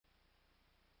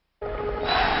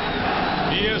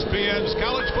ESPN's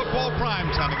college football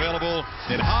primetime, available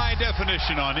in high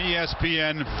definition on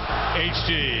ESPN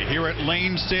HD. Here at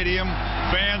Lane Stadium,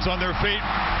 fans on their feet,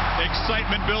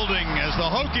 excitement building as the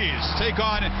Hokies take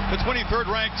on the 23rd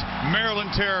ranked Maryland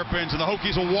Terrapins, and the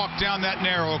Hokies will walk down that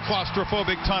narrow,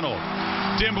 claustrophobic tunnel,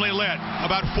 dimly lit,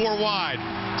 about 4 wide,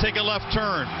 take a left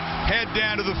turn, head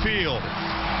down to the field,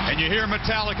 and you hear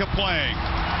Metallica playing.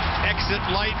 Exit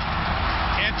light,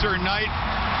 enter night,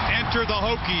 enter the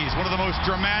Hokies, one of the most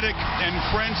dramatic and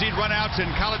frenzied runouts in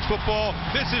college football.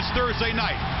 This is Thursday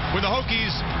night when the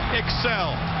Hokies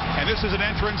excel, and this is an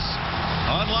entrance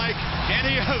unlike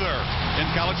any other in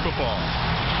college football.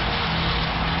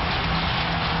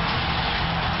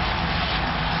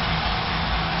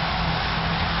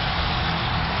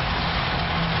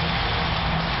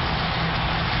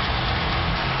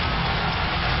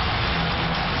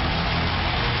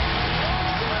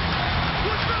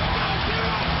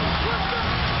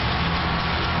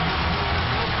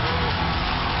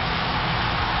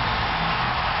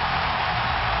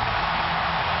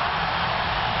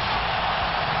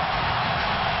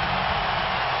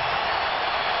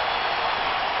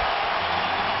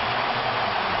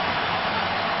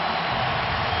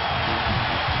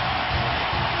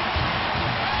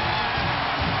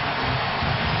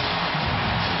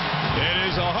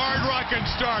 A hard-rocking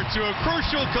start to a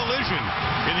crucial collision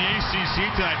in the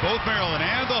ACC tonight. Both Maryland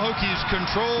and the Hokies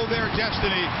control their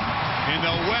destiny in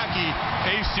the wacky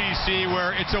ACC,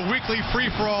 where it's a weekly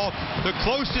free-for-all. The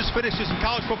closest finishes in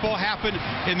college football happen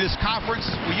in this conference.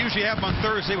 We usually have them on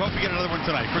Thursday. We hope we get another one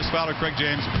tonight. Chris Fowler, Craig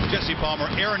James, Jesse Palmer,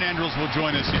 Aaron Andrews will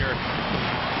join us here.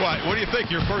 What do you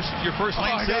think? Your first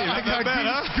Lane Stadium? I got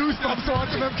goosebumps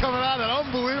watching them coming out.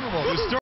 Unbelievable.